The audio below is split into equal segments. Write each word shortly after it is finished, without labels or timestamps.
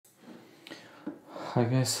Hi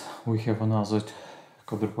guys, we have another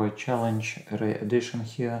Coderbyte challenge, array addition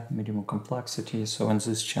here, medium complexity. So in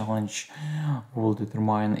this challenge we'll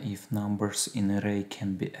determine if numbers in array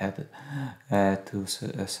can be added to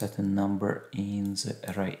a certain number in the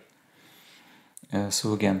array.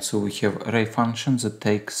 So we have array function that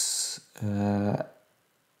takes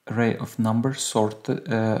array of numbers stored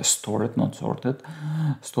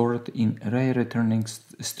in array, returning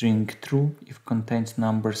string true if contains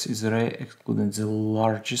numbers is array excluding the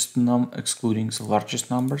largest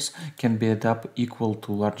numbers can be added up equal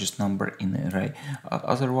to largest number in array,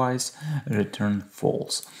 otherwise return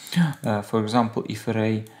false. For example, if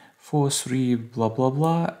array 4 3 blah blah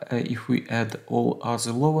blah, if we add all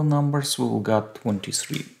other lower numbers we will get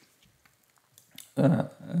 23.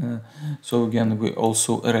 So again, we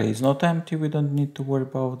also array is not empty, we don't need to worry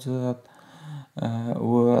about that,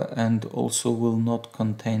 and also will not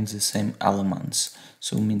contain the same elements,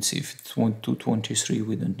 so means if it's 1 to 23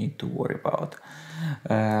 we don't need to worry about.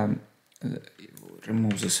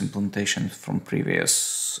 Remove this implementation from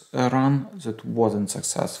previous run that wasn't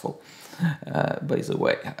successful, by the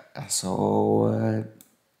way. So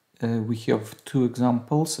we have two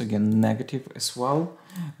examples, again negative as well,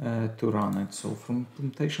 to run it. So from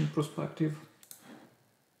implementation perspective,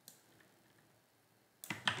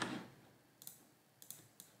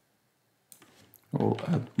 we'll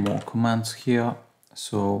add more commands here.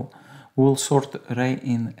 So we'll sort array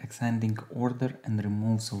in ascending order and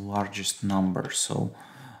remove the largest number. So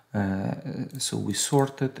we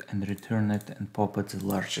sort it and return it and pop it the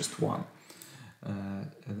largest one.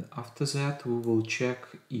 And after that we will check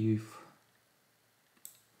if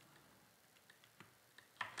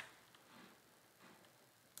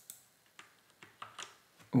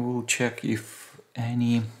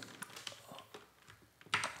any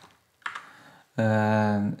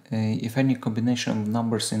combination of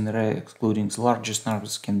numbers in array excluding the largest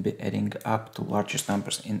numbers can be adding up to largest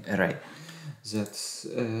numbers in array. That's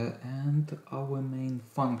and our main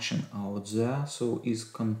function out there, so is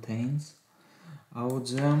contains out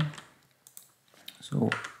there. So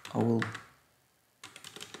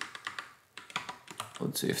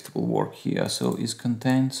let's see if it will work here. So is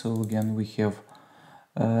contained. So again we have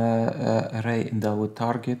array in our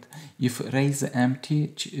target. If array is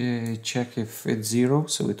empty, check if it's 0,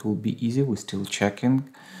 so it will be easy. We're still checking.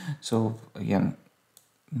 So again,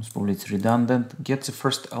 most probably it's redundant. Get the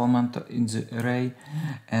first element in the array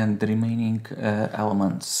and the remaining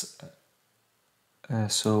elements.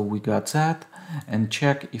 So we got that, and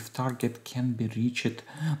check if target can be reached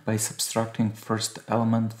by subtracting first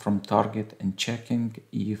element from target and checking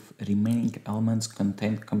if remaining elements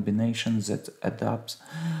contain combinations that add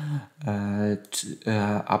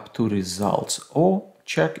up to results, or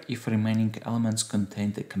check if remaining elements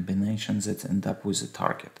contain the combinations that end up with the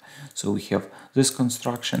target. So we have this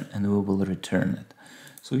construction and we will return it.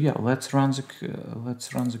 So yeah, let's run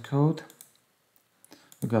the code.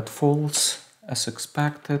 We got false as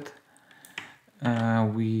expected.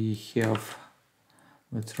 We have,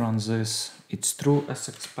 let's run this, it's true as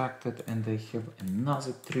expected, and I have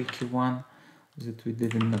another tricky one that we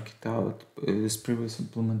didn't knock it out with previous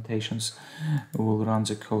implementations. We'll run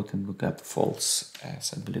the code and we got false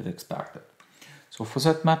as I believe expected. So for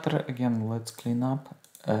that matter, again, let's clean up.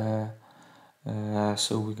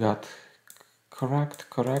 So we got correct,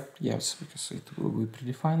 yes, because we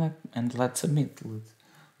predefine it, and let's submit.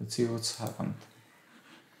 Let's see what's happened.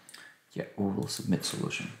 Yeah, we will submit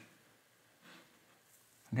solution.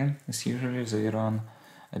 Again, as usually, they run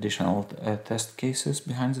additional test cases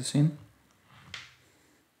behind the scene.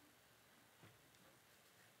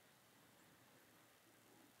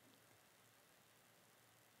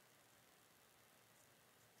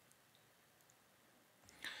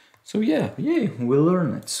 So yeah, we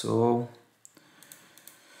learn it. So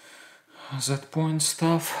that point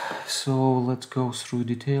stuff. So let's go through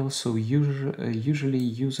details. So usually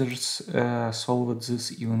users solve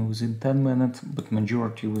this even within 10 minutes, but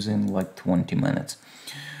majority within like 20 minutes.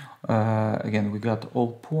 Again, we got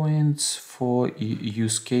all points for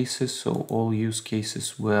use cases, so all use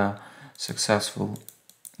cases were successful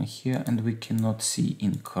here, and we cannot see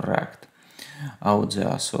incorrect out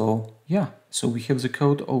there. So yeah, so we have the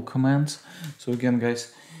code, all commands. So again,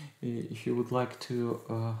 guys, if you would like to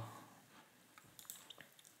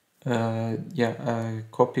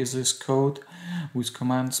copy this code with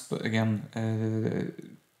commands, but again,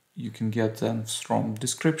 you can get them from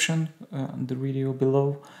description in the video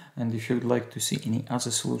below. And if you would like to see any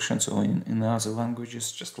other solutions or in other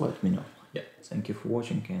languages, just let me know. Yeah, thank you for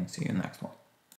watching and see you next one.